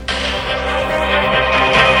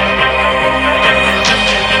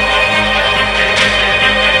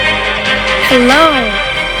Hello,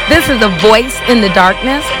 this is A Voice in the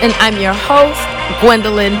Darkness, and I'm your host,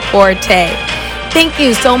 Gwendolyn Forte. Thank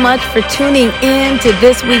you so much for tuning in to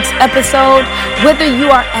this week's episode. Whether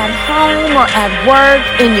you are at home or at work,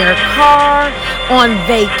 in your car, on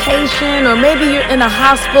vacation, or maybe you're in a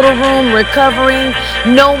hospital room recovering,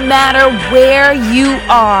 no matter where you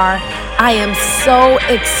are, I am so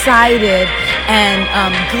excited and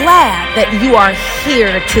glad that you are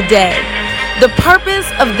here today. The purpose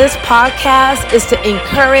of this podcast is to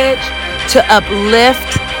encourage, to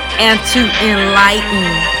uplift, and to enlighten.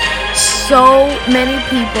 So many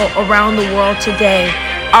people around the world today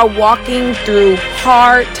are walking through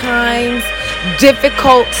hard times,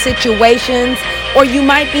 difficult situations, or you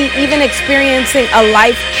might be even experiencing a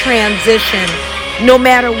life transition. No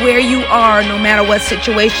matter where you are, no matter what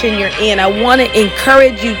situation you're in, I want to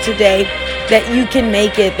encourage you today that you can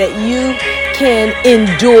make it, that you can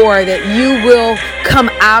endure, that you will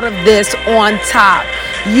come out of this on top.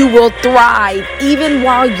 You will thrive even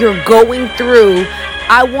while you're going through.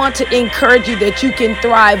 I want to encourage you that you can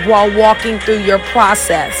thrive while walking through your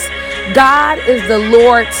process. God is the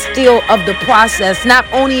Lord still of the process, not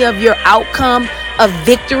only of your outcome of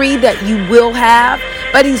victory that you will have,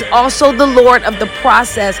 but He's also the Lord of the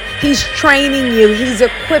process. He's training you. He's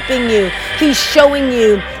equipping you. He's showing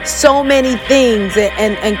you so many things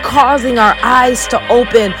and causing our eyes to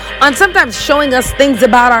open on sometimes showing us things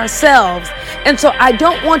about ourselves. And so I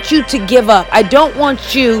don't want you to give up. I don't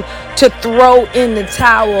want you to throw in the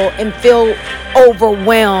towel and feel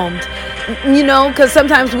overwhelmed. Because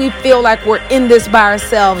sometimes we feel like we're in this by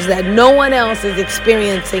ourselves, that no one else is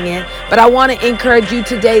experiencing it. But I want to encourage you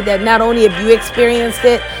today that not only have you experienced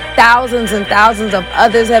it, thousands and thousands of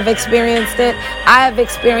others have experienced it. I have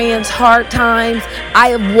experienced hard times. I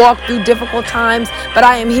have walked through difficult times, but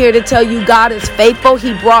I am here to tell you God is faithful.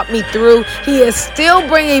 He brought me through. He is still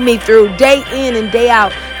bringing me through day in and day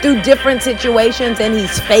out through different situations, and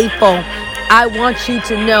He's faithful. I want you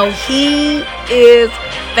to know He is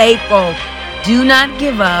faithful. Do not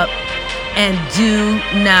give up and do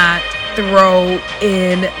not throw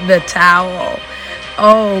in the towel.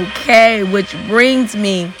 Okay, which brings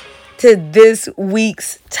me to this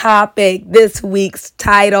week's topic, this week's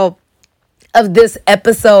title of this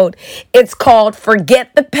episode. It's called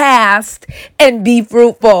Forget the Past and Be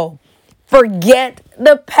Fruitful. Forget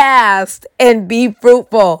the past and be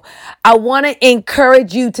fruitful. I want to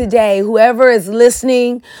encourage you today, whoever is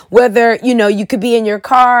listening, whether, you could be in your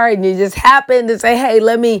car and you just happen to say, hey,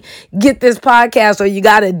 let me get this podcast, or you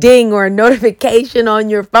got a ding or a notification on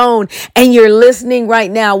your phone and you're listening right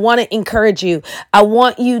now. I want to encourage you. I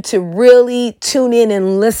want you to really tune in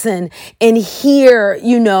and listen and hear,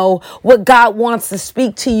 what God wants to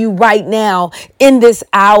speak to you right now in this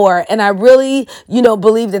hour. And I really,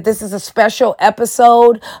 believe that this is a special episode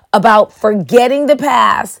about forgetting the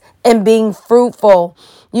past and being fruitful.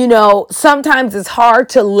 Sometimes it's hard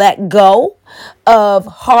to let go of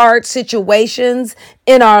hard situations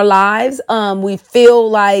in our lives. We feel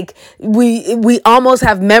like we almost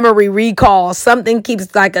have memory recall. Something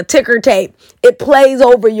keeps like a ticker tape. It plays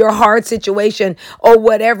over your hard situation or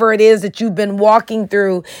whatever it is that you've been walking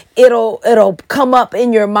through. It'll come up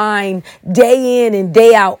in your mind day in and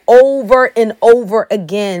day out, over and over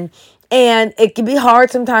again. And it can be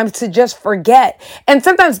hard sometimes to just forget. And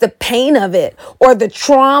sometimes the pain of it or the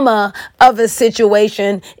trauma of a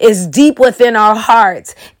situation is deep within our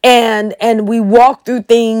hearts. And we walk through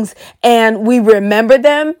things and we remember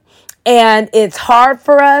them. And it's hard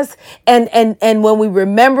for us. And when we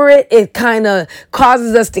remember it, it kind of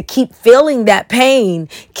causes us to keep feeling that pain,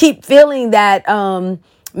 keep feeling that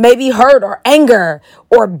maybe hurt or anger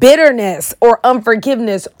or bitterness or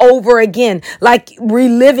unforgiveness over again, like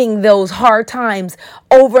reliving those hard times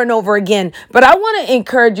over and over again. But I want to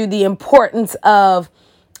encourage you the importance of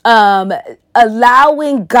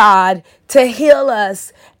allowing God to heal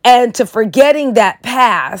us and to forgetting that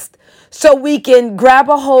past so we can grab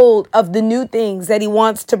a hold of the new things that He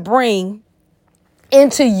wants to bring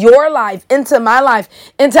into your life, into my life,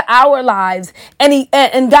 into our lives.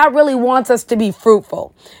 And God really wants us to be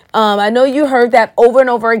fruitful. I know you heard that over and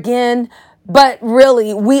over again, but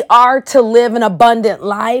really we are to live an abundant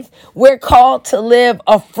life. We're called to live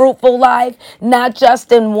a fruitful life, not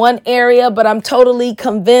just in one area, but I'm totally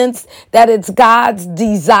convinced that it's God's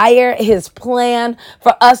desire, His plan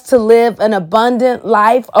for us to live an abundant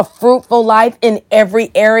life, a fruitful life in every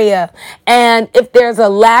area. And if there's a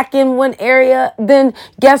lack in one area, then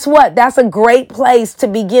guess what? That's a great place to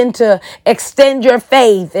begin to extend your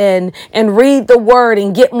faith and read the word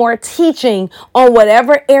and get more teaching on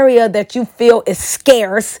whatever area that you feel is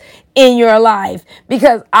scarce in your life,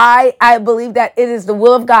 because I believe that it is the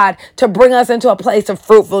will of God to bring us into a place of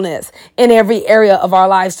fruitfulness in every area of our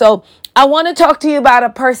lives. So I want to talk to you about a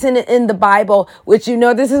person in the Bible, which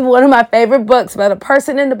this is one of my favorite books, but a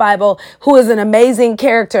person in the Bible who is an amazing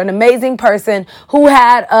character, an amazing person who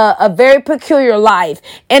had a very peculiar life,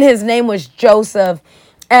 and his name was Joseph.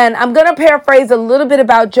 And I'm going to paraphrase a little bit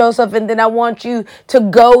about Joseph, and then I want you to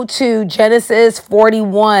go to Genesis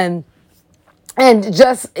 41 and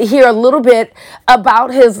just hear a little bit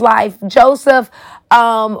about his life. Joseph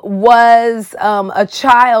was a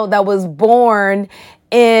child that was born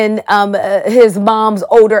in his mom's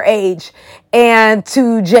older age, and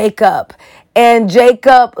to Jacob. And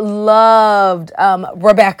Jacob loved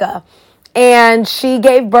Rebekah. And she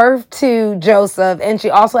gave birth to Joseph, and she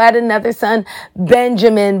also had another son,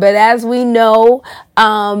 Benjamin. But as we know,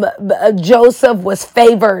 Joseph was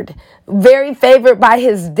favored, very favored by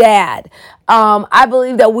his dad. I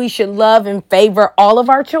believe that we should love and favor all of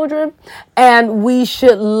our children, and we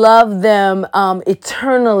should love them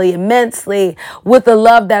eternally, immensely, with a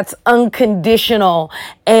love that's unconditional.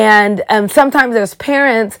 And sometimes as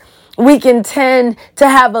parents, we can tend to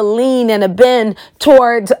have a lean and a bend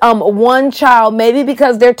towards one child, maybe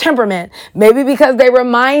because their temperament, maybe because they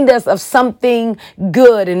remind us of something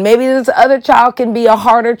good. And maybe this other child can be a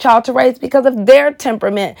harder child to raise because of their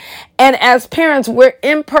temperament. And as parents, we're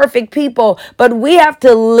imperfect people, but we have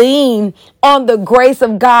to lean on the grace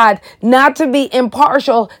of God, not to be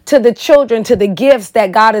impartial to the children, to the gifts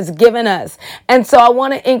that God has given us. And so I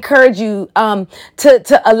want to encourage you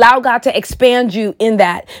to allow God to expand you in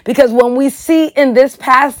that. Because when we see in this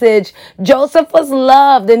passage, Joseph was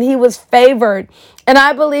loved and he was favored. And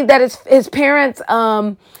I believe that his parents,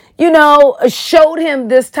 showed him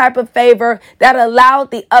this type of favor that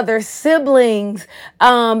allowed the other siblings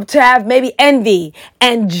to have maybe envy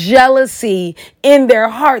and jealousy in their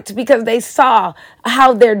hearts, because they saw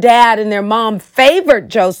how their dad and their mom favored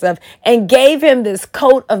Joseph and gave him this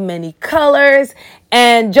coat of many colors.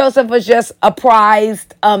 And Joseph was just a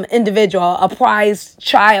prized individual, a prized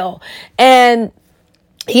child. And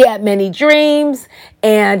he had many dreams,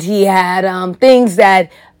 and he had things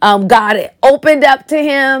that God opened up to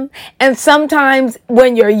him. And sometimes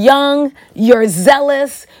when you're young, you're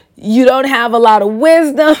zealous, you don't have a lot of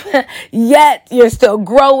wisdom, yet you're still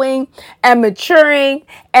growing and maturing.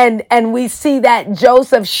 And we see that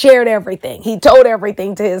Joseph shared everything. He told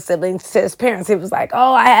everything to his siblings, to his parents. He was like,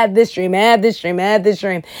 oh, I had this dream, I had this dream, I had this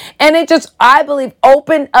dream. And it just, I believe,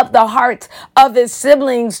 opened up the hearts of his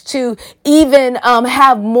siblings to even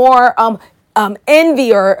have more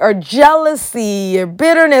envy or jealousy or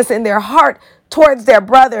bitterness in their heart towards their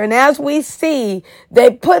brother. And as we see,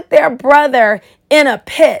 they put their brother in a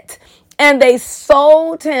pit and they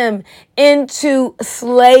sold him into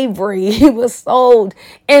slavery. He was sold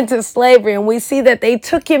into slavery. And we see that they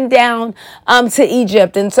took him down to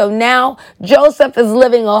Egypt. And so now Joseph is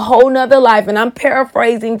living a whole nother life. And I'm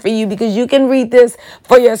paraphrasing for you because you can read this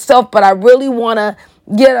for yourself, but I really want to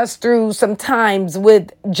get us through some times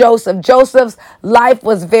with Joseph. Joseph's life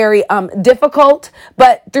was very difficult,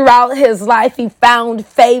 but throughout his life, he found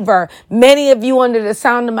favor. Many of you under the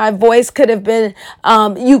sound of my voice could have been,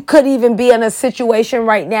 you could even be in a situation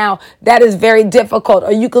right now that is very difficult.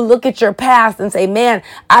 Or you could look at your past and say, man,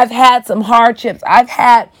 I've had some hardships. I've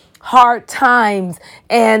had hard times,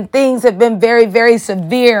 and things have been very, very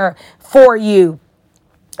severe for you.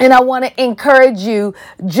 And I want to encourage you,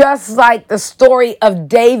 just like the story of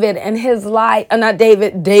David and his life, not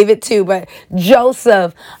David too, but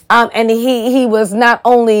Joseph. And he was not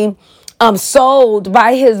only sold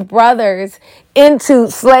by his brothers into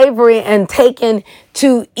slavery and taken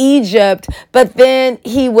to Egypt, but then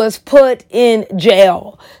he was put in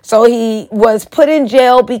jail. So he was put in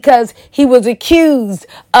jail because he was accused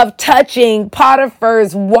of touching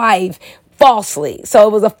Potiphar's wife falsely. So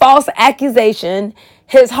it was a false accusation.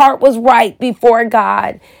 His heart was right before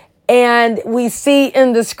God. And we see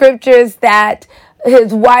in the scriptures that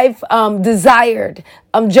his wife desired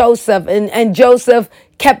Joseph, and Joseph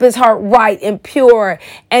kept his heart right and pure.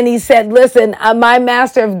 And he said, listen, my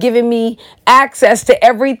master have given me access to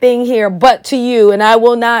everything here but to you, and I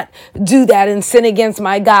will not do that and sin against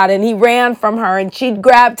my God. And he ran from her, and she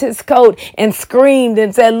grabbed his coat and screamed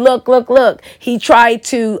and said, look, look, look. He tried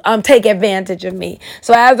to take advantage of me.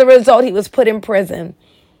 So as a result, he was put in prison.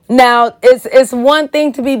 Now, it's one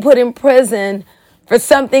thing to be put in prison for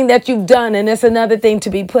something that you've done, and it's another thing to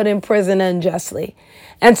be put in prison unjustly.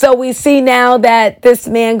 And so we see now that this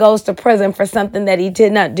man goes to prison for something that he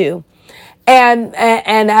did not do. And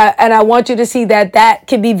I want you to see that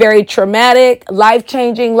can be very traumatic,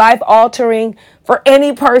 life-changing, life-altering for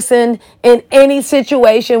any person in any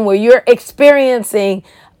situation where you're experiencing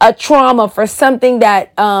a trauma for something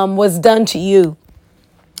that was done to you.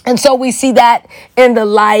 And so we see that in the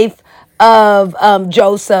life of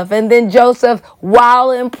Joseph. And then Joseph,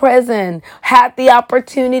 while in prison, had the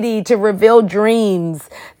opportunity to reveal dreams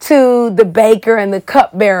to the baker and the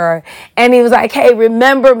cupbearer. And he was like, hey,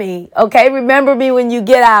 remember me. Okay, remember me when you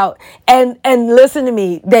get out. And listen to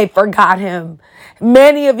me. They forgot him.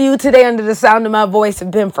 Many of you today under the sound of my voice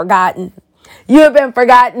have been forgotten. You have been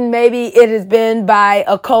forgotten. Maybe it has been by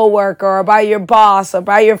a coworker or by your boss or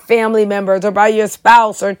by your family members or by your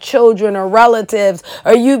spouse or children or relatives,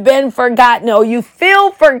 or you've been forgotten or you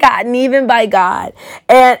feel forgotten even by God.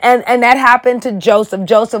 And that happened to Joseph.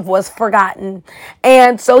 Joseph was forgotten.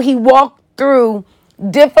 And so he walked through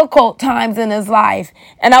difficult times in his life.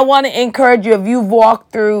 And I want to encourage you, if you've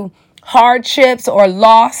walked through hardships or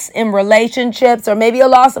loss in relationships, or maybe a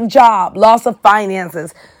loss of job, loss of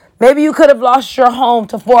finances, maybe you could have lost your home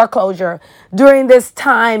to foreclosure during this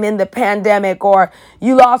time in the pandemic, or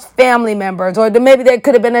you lost family members, or maybe there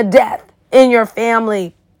could have been a death in your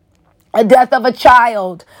family, a death of a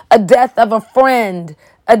child, a death of a friend,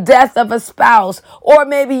 a death of a spouse, or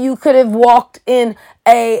maybe you could have walked in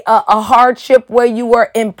a hardship where you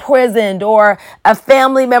were imprisoned, or a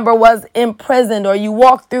family member was imprisoned, or you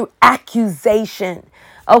walked through accusation.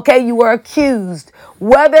 Okay, you were accused.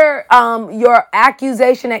 Whether your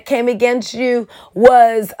accusation that came against you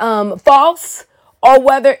was false or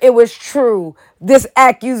whether it was true, this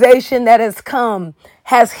accusation that has come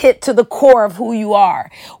has hit to the core of who you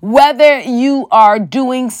are. Whether you are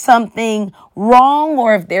doing something wrong,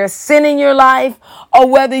 or if there's sin in your life, or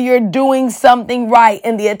whether you're doing something right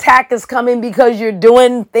and the attack is coming because you're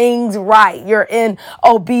doing things right, you're in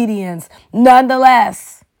obedience.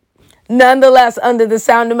 Nonetheless, under the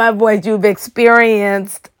sound of my voice, you've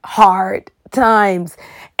experienced hard times.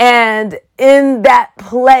 And in that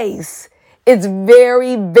place, it's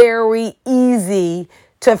very, very easy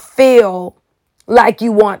to feel like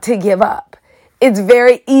you want to give up. It's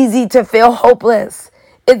very easy to feel hopeless.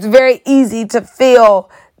 It's very easy to feel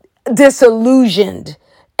disillusioned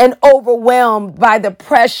and overwhelmed by the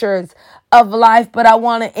pressures of life. But I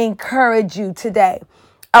want to encourage you today.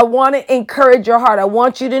 I want to encourage your heart. I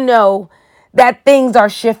want you to know that things are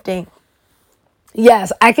shifting.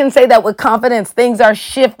 Yes, I can say that with confidence. Things are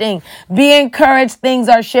shifting. Be encouraged. Things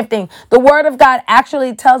are shifting. The word of God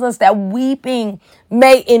actually tells us that weeping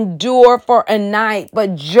may endure for a night,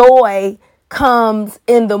 but joy comes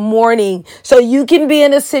in the morning. So you can be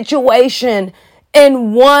in a situation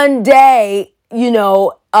in one day,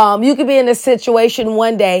 you could be in a situation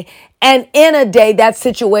one day, and in a day, that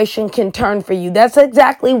situation can turn for you. That's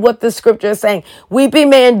exactly what the scripture is saying. Weeping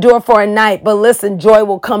may endure for a night, but listen, joy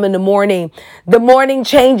will come in the morning. The morning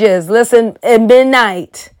changes. Listen, at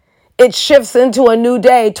midnight, it shifts into a new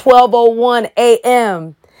day, 12:01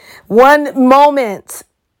 a.m. One moment,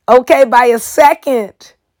 by a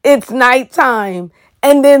second, it's nighttime.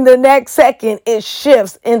 And then the next second, it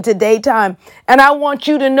shifts into daytime. And I want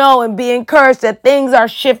you to know and be encouraged that things are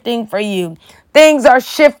shifting for you. Things are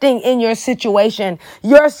shifting in your situation.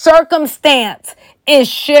 Your circumstance is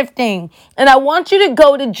shifting. And I want you to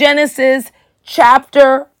go to Genesis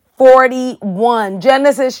chapter 41.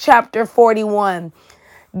 Genesis chapter 41.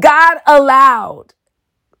 God allowed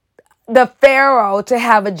the Pharaoh to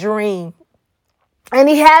have a dream. And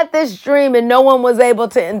he had this dream and no one was able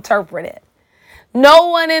to interpret it. No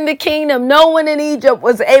one in the kingdom, no one in Egypt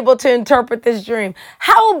was able to interpret this dream.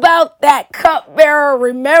 How about that cupbearer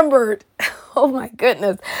remembered? Oh my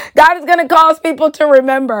goodness. God is going to cause people to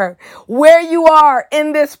remember where you are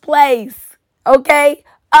in this place. Okay?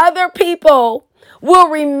 Other people will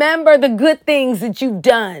remember the good things that you've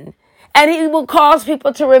done. And he will cause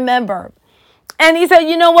people to remember. And he said,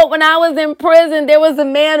 you know what? When I was in prison, there was a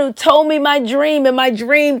man who told me my dream, and my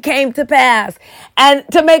dream came to pass. And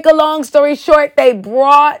to make a long story short, they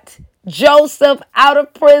brought Joseph out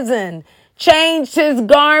of prison, changed his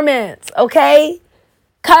garments,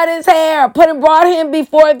 cut his hair, brought him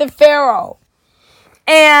before the Pharaoh.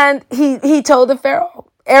 And he told the Pharaoh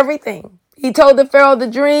everything. He told the Pharaoh the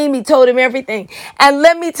dream. He told him everything. And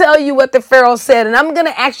let me tell you what the Pharaoh said. And I'm going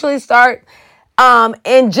to actually start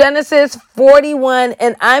in Genesis 41,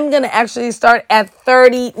 and I'm going to actually start at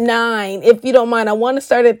 39. If you don't mind, I want to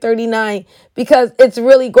start at 39 because it's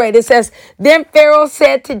really great. It says, then Pharaoh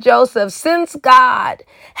said to Joseph, since God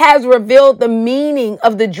has revealed the meaning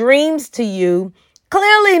of the dreams to you,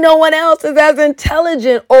 clearly no one else is as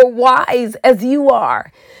intelligent or wise as you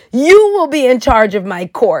are. You will be in charge of my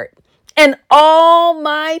court and all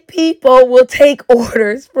my people will take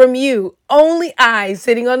orders from you. Only I,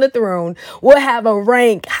 sitting on the throne, will have a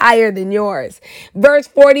rank higher than yours. Verse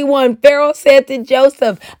 41, Pharaoh said to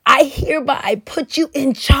Joseph, I hereby put you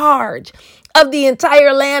in charge of the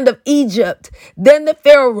entire land of Egypt. Then the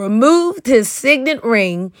Pharaoh removed his signet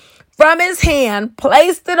ring from his hand,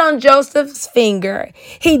 placed it on Joseph's finger.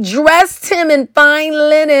 He dressed him in fine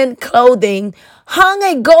linen clothing, hung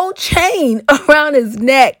a gold chain around his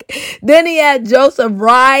neck. Then he had Joseph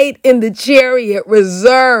ride in the chariot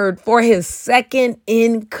reserved for his second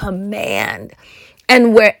in command.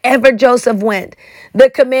 And wherever Joseph went, the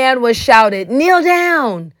command was shouted, kneel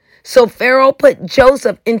down. So Pharaoh put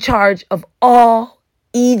Joseph in charge of all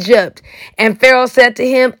Egypt. And Pharaoh said to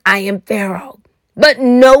him, I am Pharaoh, but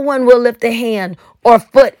no one will lift a hand or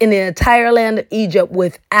foot in the entire land of Egypt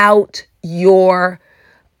without your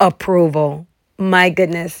approval. My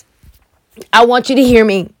goodness. I want you to hear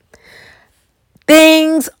me.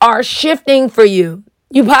 Things are shifting for you.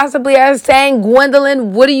 You possibly are saying,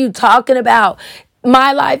 Gwendolyn, what are you talking about?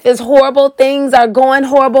 My life is horrible. Things are going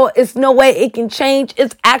horrible. It's no way it can change.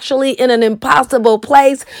 It's actually in an impossible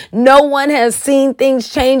place. No one has seen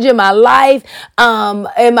things change in my life,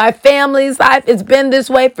 in my family's life. It's been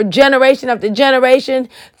this way for generation after generation,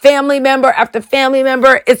 family member after family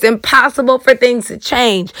member. It's impossible for things to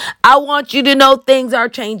change. I want you to know things are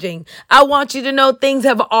changing. I want you to know things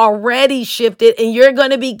have already shifted and you're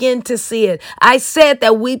going to begin to see it. I said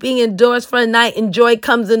that weeping endures for a night and joy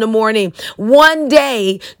comes in the morning. One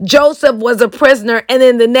day, Joseph was a prisoner, and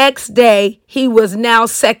then the next day, he was now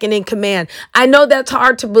second in command. I know that's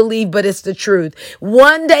hard to believe, but it's the truth.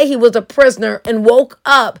 One day, he was a prisoner and woke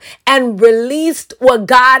up and released what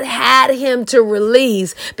God had him to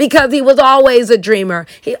release because he was always a dreamer.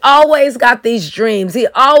 He always got these dreams.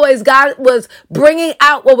 God was bringing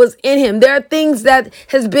out what was in him. There are things that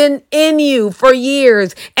has been in you for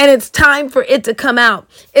years, and it's time for it to come out.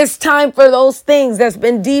 It's time for those things that's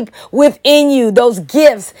been deep within you, those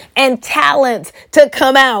gifts and talents to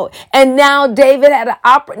come out. And now Joseph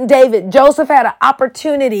had an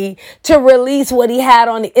opportunity to release what he had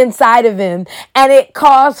on the inside of him. And it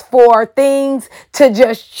caused for things to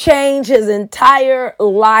just change his entire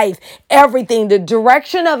life. Everything, the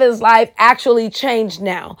direction of his life actually changed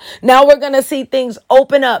now. Now we're going to see things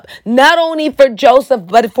open up, not only for Joseph,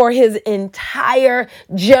 but for his entire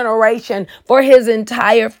generation, for his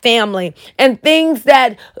entire family. And things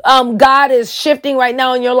that God is shifting right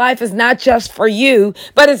now in your life is not just for you,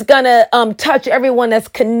 but it's going to touch everyone that's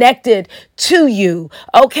connected to you.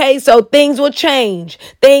 Okay, so things will change.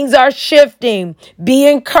 Things are shifting. Be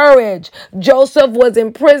encouraged. Joseph was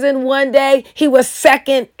in prison one day. He was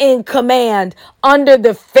second in command under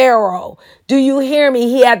the Pharaoh. Do you hear me?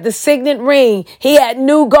 He had the signet ring. He had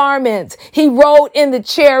new garments. He rode in the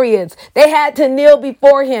chariots. They had to kneel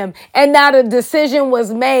before him. And now the decision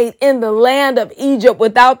was made in the land of Egypt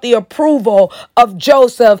without the approval of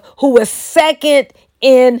Joseph, who was second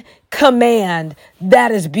in command.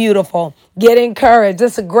 That is beautiful. Get encouraged.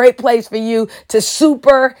 It's a great place for you to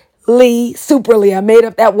superly, I made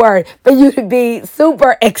up that word, for you to be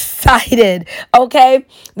super excited. Okay.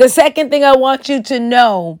 The second thing I want you to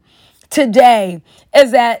know today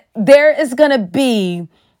is that there is going to be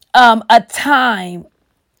a time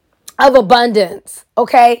of abundance.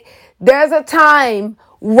 Okay. There's a time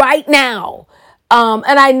right now.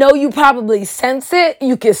 And I know you probably sense it.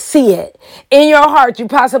 You can see it in your heart. You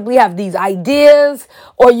possibly have these ideas,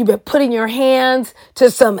 or you've been putting your hands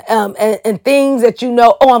to some and things that you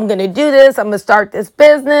know, oh, I'm going to do this. I'm going to start this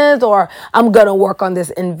business, or I'm going to work on this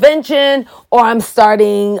invention, or I'm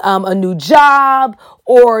starting a new job,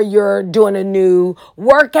 or you're doing a new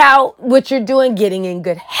workout, what you're doing, getting in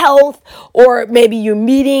good health, or maybe you're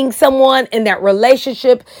meeting someone and that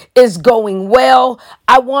relationship is going well.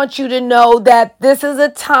 I want you to know that this is a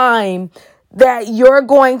time that you're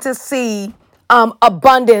going to see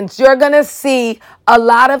abundance. You're going to see a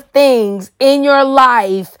lot of things in your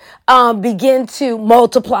life begin to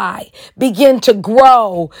multiply, begin to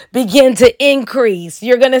grow, begin to increase.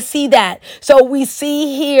 You're going to see that. So we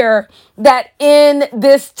see here that in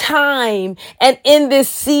this time and in this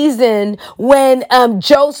season, when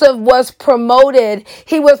Joseph was promoted,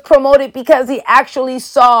 he was promoted because he actually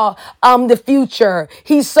saw the future.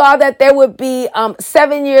 He saw that there would be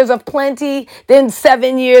 7 years of plenty, then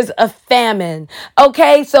 7 years of famine.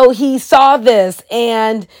 Okay, so he saw this.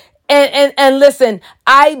 And listen,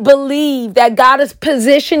 I believe that God is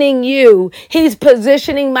positioning you. He's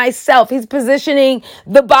positioning myself. He's positioning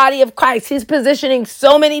the body of Christ. He's positioning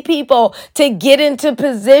so many people to get into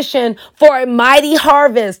position for a mighty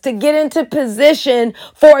harvest, to get into position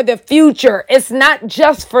for the future. It's not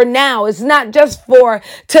just for now. It's not just for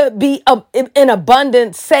to be in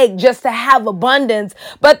abundance sake, just to have abundance,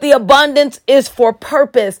 but the abundance is for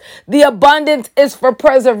purpose. The abundance is for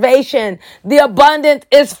preservation. The abundance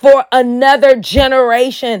is for another generation.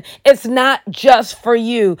 It's not just for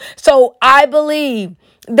you. So I believe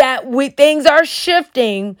that things are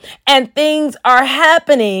shifting and things are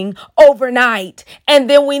happening overnight. And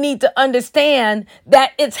then we need to understand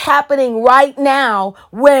that it's happening right now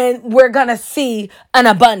when we're going to see an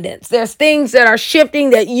abundance. There's things that are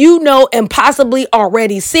shifting that you know and possibly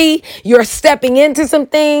already see. You're stepping into some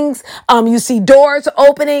things. You see doors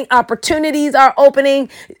opening, opportunities are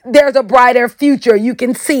opening. There's a brighter future. You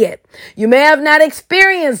can see it. You may have not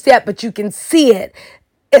experienced yet, but you can see it.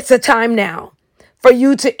 It's a time now for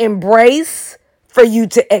you to embrace, for you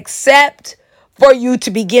to accept, for you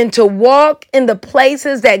to begin to walk in the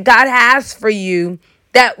places that God has for you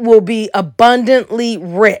that will be abundantly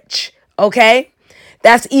rich, okay?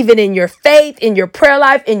 That's even in your faith, in your prayer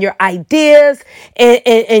life, in your ideas,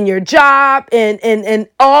 in your job, and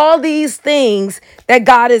all these things that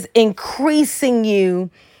God is increasing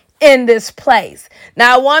you in this place.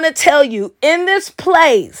 Now, I want to tell you, in this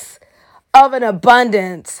place of an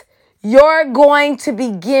abundance, you're going to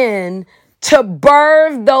begin to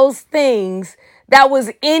birth those things that was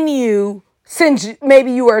in you since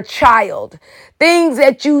maybe you were a child. Things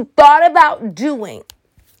that you thought about doing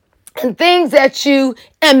and things that you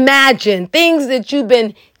imagine, things that you've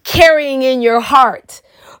been carrying in your heart.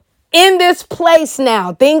 In this place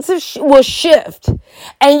now, things will shift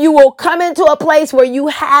and you will come into a place where you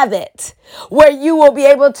have it, where you will be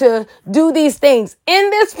able to do these things. In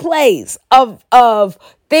this place of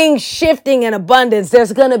things shifting in abundance,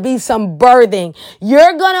 there's going to be some birthing.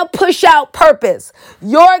 You're going to push out purpose.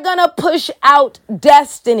 You're going to push out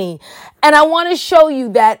destiny. And I want to show you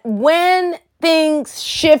that when things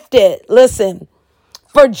shifted, listen,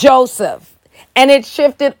 for Joseph, and it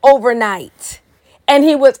shifted overnight. And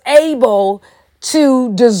he was able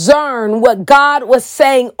to discern what God was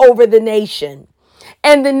saying over the nation.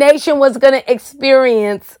 And the nation was going to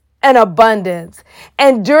experience an abundance.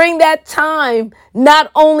 And during that time, not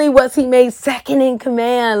only was he made second in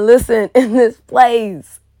command, listen, in this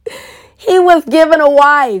place, he was given a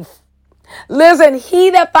wife. Listen, he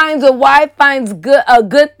that finds a wife finds a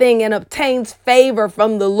good thing and obtains favor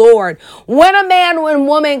from the Lord. When a man and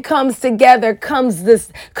woman comes together, comes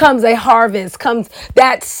a harvest, comes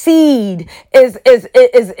that seed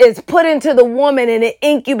is put into the woman and it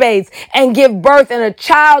incubates and give birth, and a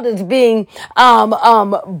child is being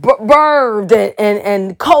birthed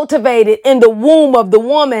and cultivated in the womb of the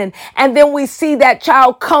woman, and then we see that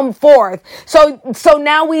child come forth. So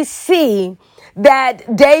now we see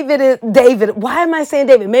that David, why am I saying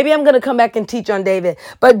David? Maybe I'm going to come back and teach on David.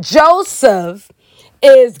 But Joseph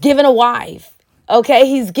is given a wife. Okay,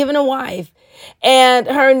 he's given a wife. And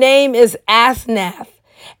her name is Asnath.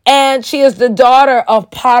 And she is the daughter of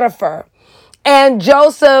Potiphar. And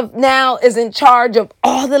Joseph now is in charge of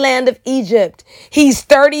all the land of Egypt. He's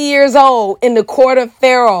 30 years old in the court of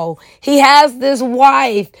Pharaoh. He has this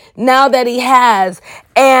wife now that he has,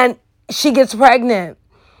 and she gets pregnant.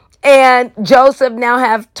 And Joseph now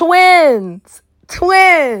have twins.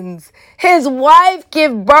 His wife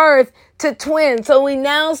give birth to twins. So we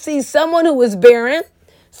now see someone who is barren,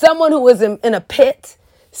 someone who is in a pit,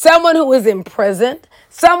 someone who is imprisoned,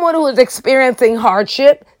 someone who is experiencing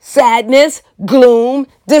hardship, sadness, gloom,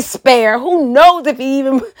 despair. Who knows if he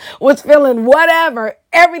even was feeling whatever,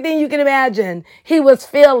 everything you can imagine he was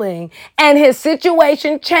feeling. And his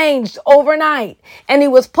situation changed overnight. And he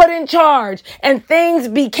was put in charge. And things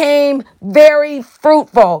became very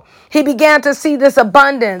fruitful. He began to see this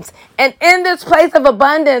abundance. And in this place of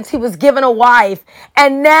abundance, he was given a wife.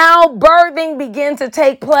 And now birthing began to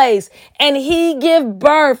take place. And he gave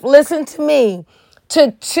birth, listen to me,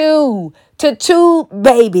 to two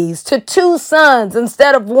babies, to two sons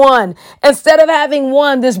instead of one. Instead of having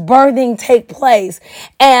one, this birthing take place.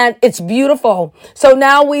 And it's beautiful. So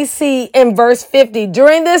now we see in verse 50,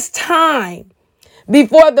 during this time,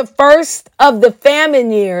 before the first of the famine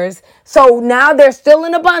years, so now they're still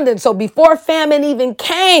in abundance. So before famine even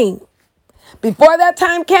came, before that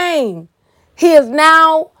time came, he is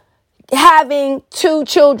now having two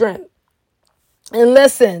children. And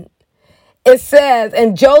listen, it says,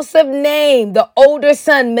 and Joseph named the older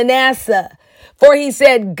son Manasseh, for he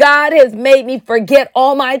said, God has made me forget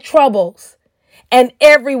all my troubles and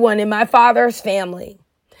everyone in my father's family.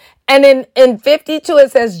 And in 52,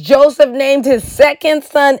 it says, Joseph named his second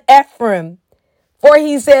son Ephraim, for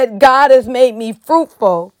he said, God has made me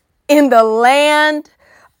fruitful in the land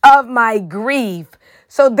of my grief.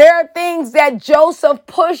 So there are things that Joseph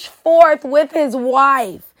pushed forth with his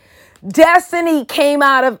wife. Destiny came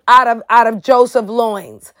out of Joseph's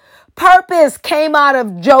loins. Purpose came out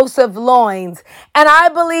of Joseph's loins. And I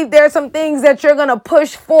believe there's some things that you're going to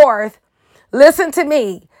push forth. Listen to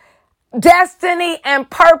me. Destiny and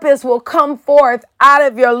purpose will come forth out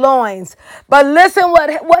of your loins. But listen,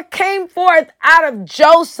 what came forth out of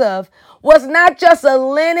Joseph was not just a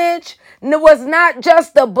lineage, it was not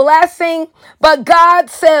just a blessing, but God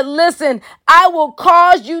said, listen, I will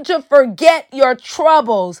cause you to forget your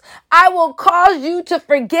troubles. I will cause you to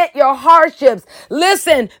forget your hardships.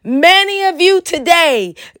 Listen, many of you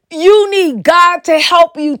today, you need God to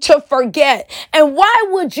help you to forget. And why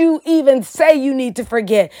would you even say you need to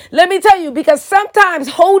forget? Let me tell you, because sometimes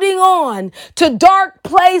holding on to dark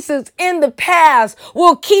places in the past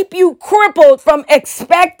will keep you crippled from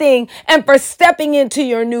expecting and for stepping into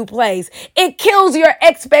your new place. It kills your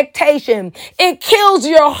expectation. It kills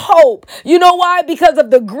your hope. You know why? Because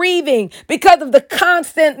of the grieving, because of the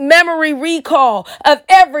constant memory recall of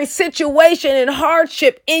every situation and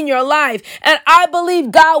hardship in your life. And I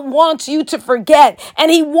believe God wants you to forget.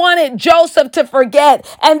 And he wanted Joseph to forget.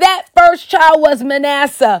 And that first child was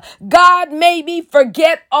Manasseh. God made me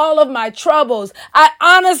forget all of my troubles. I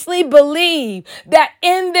honestly believe that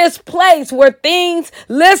in this place where things,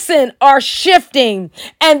 listen, are shifting,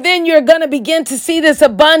 and then you're going to begin to see this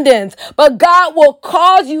abundance, but God will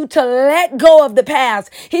cause you to let go of the past.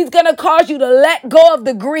 He's going to cause you to let go of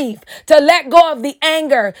the grief, to let go of the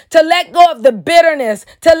anger, to let go of the bitterness,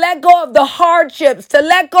 to let go of the hardships, to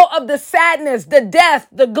let go of the sadness, the death,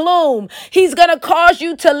 the gloom. He's going to cause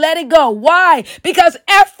you to let it go. Why? Because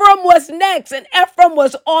Ephraim was next, and Ephraim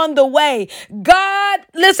was on the way.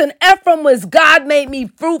 Ephraim was, God made me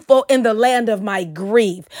fruitful in the land of my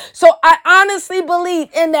grief. So I honestly believe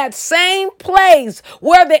in that same place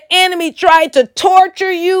where the enemy tried to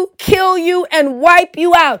torture you, kill you, and wipe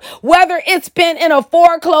you out, whether it's been in a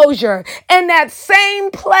foreclosure, in that same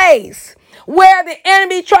place where the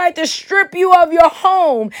enemy tried to strip you of your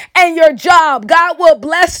home and your job, God will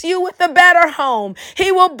bless you with a better home.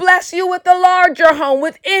 He will bless you with a larger home,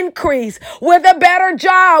 with increase, with a better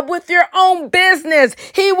job, with your own business.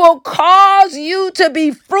 He will cause you to be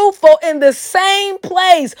fruitful in the same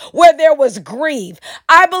place where there was grief.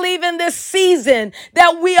 I believe in this season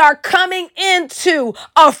that we are coming into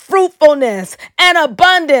a fruitfulness and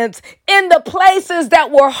abundance in the places that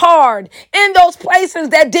were hard, in those places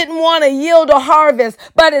that didn't want to yield a harvest,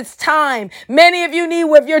 but it's time. Many of you need,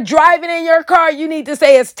 if you're driving in your car, you need to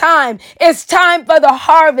say it's time. It's time for the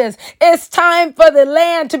harvest. It's time for the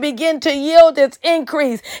land to begin to yield its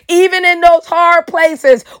increase. Even in those hard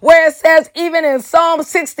places where it says, even in Psalm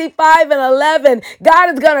 65:11,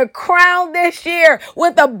 God is going to crown this year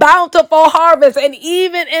with a bountiful harvest. And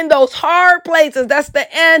even in those hard places, that's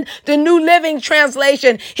the New Living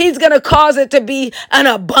Translation, he's going to cause it to be an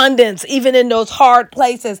abundance, even in those hard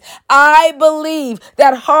places. I believe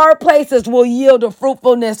that hard places will yield a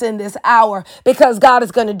fruitfulness in this hour because God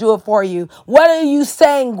is going to do it for you. What are you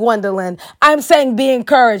saying, Gwendolyn? I'm saying be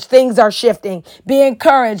encouraged. Things are shifting. Be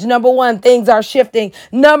encouraged. Number one, things are shifting.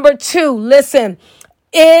 Number two, listen.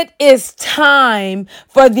 It is time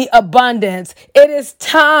for the abundance. It is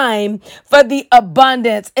time for the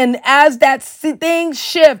abundance. And as that things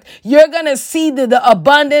shift, you're going to see the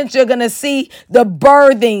abundance. You're going to see the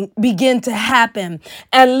birthing begin to happen.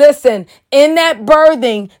 And listen, in that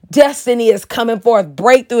birthing, destiny is coming forth.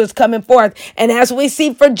 Breakthrough is coming forth. And as we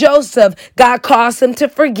see for Joseph, God caused him to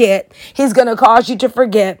forget. He's going to cause you to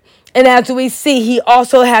forget. And as we see, he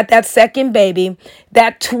also had that second baby,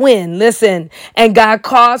 that twin, listen, and God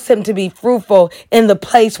caused him to be fruitful in the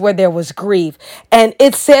place where there was grief. And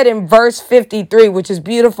it said in verse 53, which is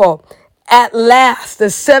beautiful, at last, the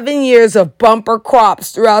 7 years of bumper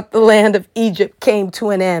crops throughout the land of Egypt came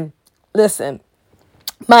to an end. Listen,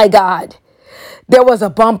 my God, there was a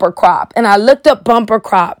bumper crop. And I looked up bumper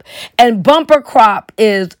crop, and bumper crop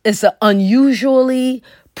is an unusually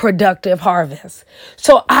productive harvest.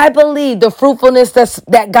 So I believe the fruitfulness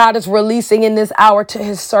that God is releasing in this hour to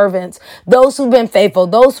his servants, those who've been faithful,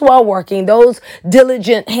 those who are working, those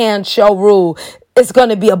diligent hands shall rule. It's going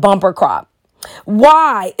to be a bumper crop.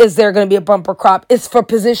 Why is there going to be a bumper crop? It's for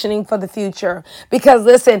positioning for the future. Because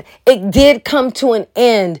listen, it did come to an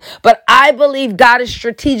end, but I believe God is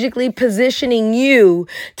strategically positioning you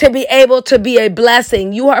to be able to be a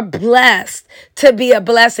blessing. You are blessed to be a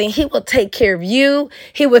blessing. He will take care of you.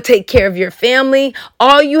 He will take care of your family.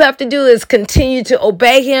 All you have to do is continue to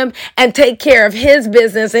obey him and take care of his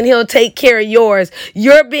business, and he'll take care of yours.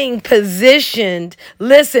 You're being positioned,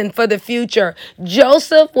 listen, for the future.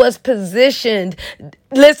 Joseph was positioned.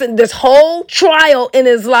 Listen, this whole trial in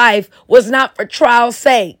his life was not for trial's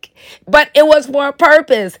sake, but it was for a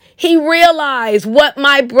purpose. He realized what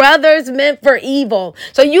my brothers meant for evil.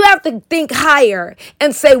 So you have to think higher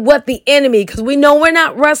and say what the enemy, because we know we're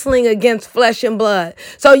not wrestling against flesh and blood.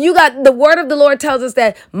 So you got the word of the Lord tells us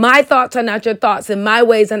that my thoughts are not your thoughts and my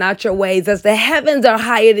ways are not your ways. As the heavens are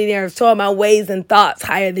higher than the earth, so are my ways and thoughts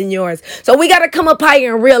higher than yours. So we got to come up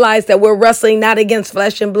higher and realize that we're wrestling not against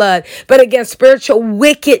flesh and blood, but against spiritual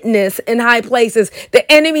wickedness in high places.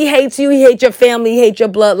 The enemy hates you. He hates your family. He hates your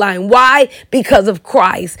bloodline. Why? Because of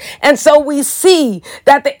Christ. And so we see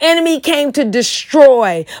that the enemy came to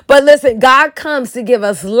destroy. But listen, God comes to give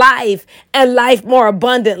us life and life more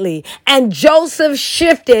abundantly. And Joseph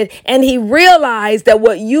shifted and he realized that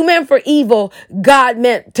what you meant for evil, God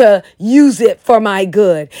meant to use it for my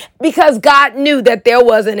good. Because God knew that there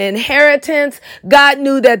was an inheritance. God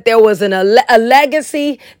knew that there was a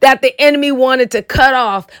legacy that the enemy wanted to cut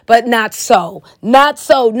off, but not so. Not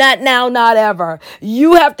so, not now, not ever.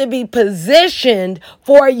 You have to be positioned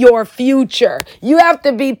for your future. You have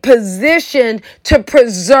to be positioned to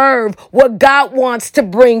preserve what God wants to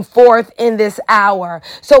bring forth in this hour.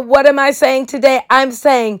 So what am I saying today? I'm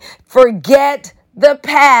saying forget the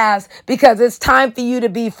past, because it's time for you to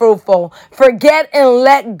be fruitful. Forget and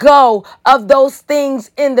let go of those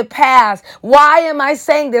things in the past. Why am I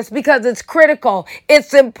saying this? Because it's critical.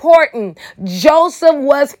 It's important. Joseph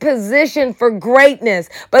was positioned for greatness,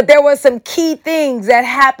 but there were some key things that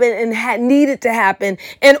happened and needed to happen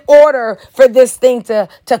in order for this thing to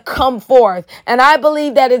come forth. And I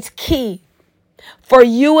believe that it's key for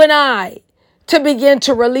you and I to begin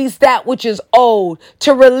to release that which is old,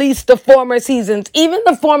 to release the former seasons, even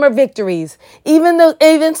the former victories,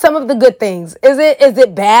 even some of the good things. Is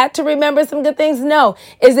it bad to remember some good things? No.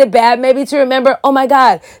 Is it bad maybe to remember, oh my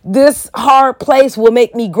God, this hard place will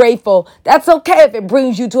make me grateful? That's okay if it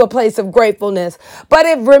brings you to a place of gratefulness. But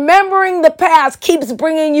if remembering the past keeps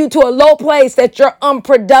bringing you to a low place that you're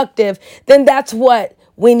unproductive, then that's what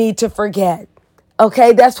we need to forget.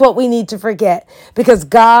 Okay, that's what we need to forget, because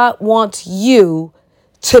God wants you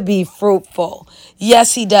to be fruitful.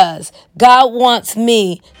 Yes, he does. God wants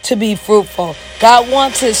me to be fruitful. God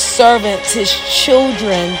wants his servants, his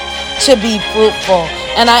children to be fruitful.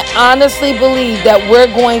 And I honestly believe that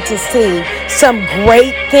we're going to see some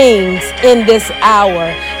great things in this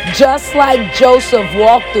hour. Just like Joseph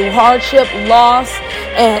walked through hardship, loss,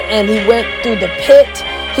 and he went through the pit.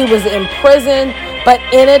 He was in prison. But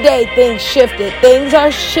in a day, things shifted. Things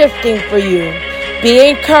are shifting for you.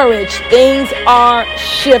 Be encouraged. Things are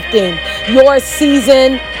shifting. Your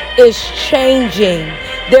season is changing.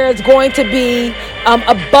 There's going to be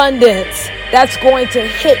abundance that's going to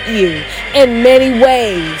hit you in many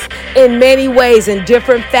ways, in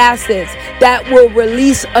different facets that will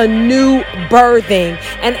release a new birthing.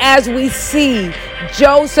 And as we see,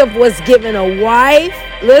 Joseph was given a wife,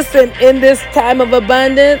 listen, in this time of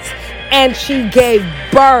abundance, and she gave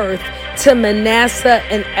birth to Manasseh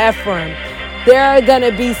and Ephraim. There are going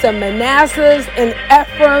to be some Manassehs and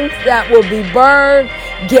Ephraims that will be birthed.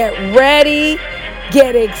 Get ready,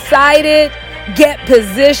 get excited, get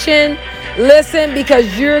positioned. Listen,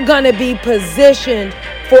 because you're going to be positioned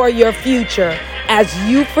for your future. As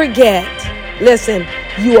you forget, listen,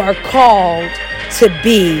 you are called to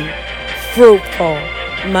be fruitful.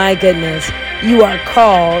 My goodness, you are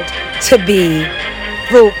called to be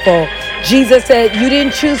fruitful. Jesus said, you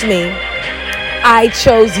didn't choose me, I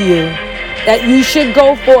chose you, that you should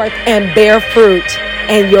go forth and bear fruit,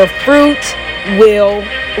 and your fruit will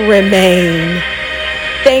remain.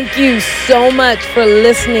 Thank you so much for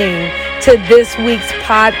listening to this week's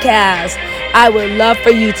podcast. I would love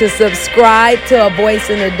for you to subscribe to A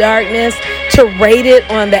Voice in the Darkness, to rate it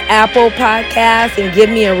on the Apple Podcast and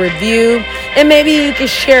give me a review. And maybe you can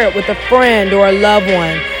share it with a friend or a loved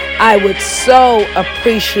one. I would so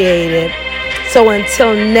appreciate it. So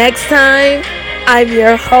until next time, I'm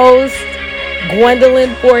your host,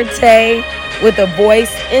 Gwendolyn Forte, with A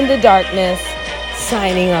Voice in the Darkness,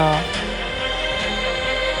 signing off.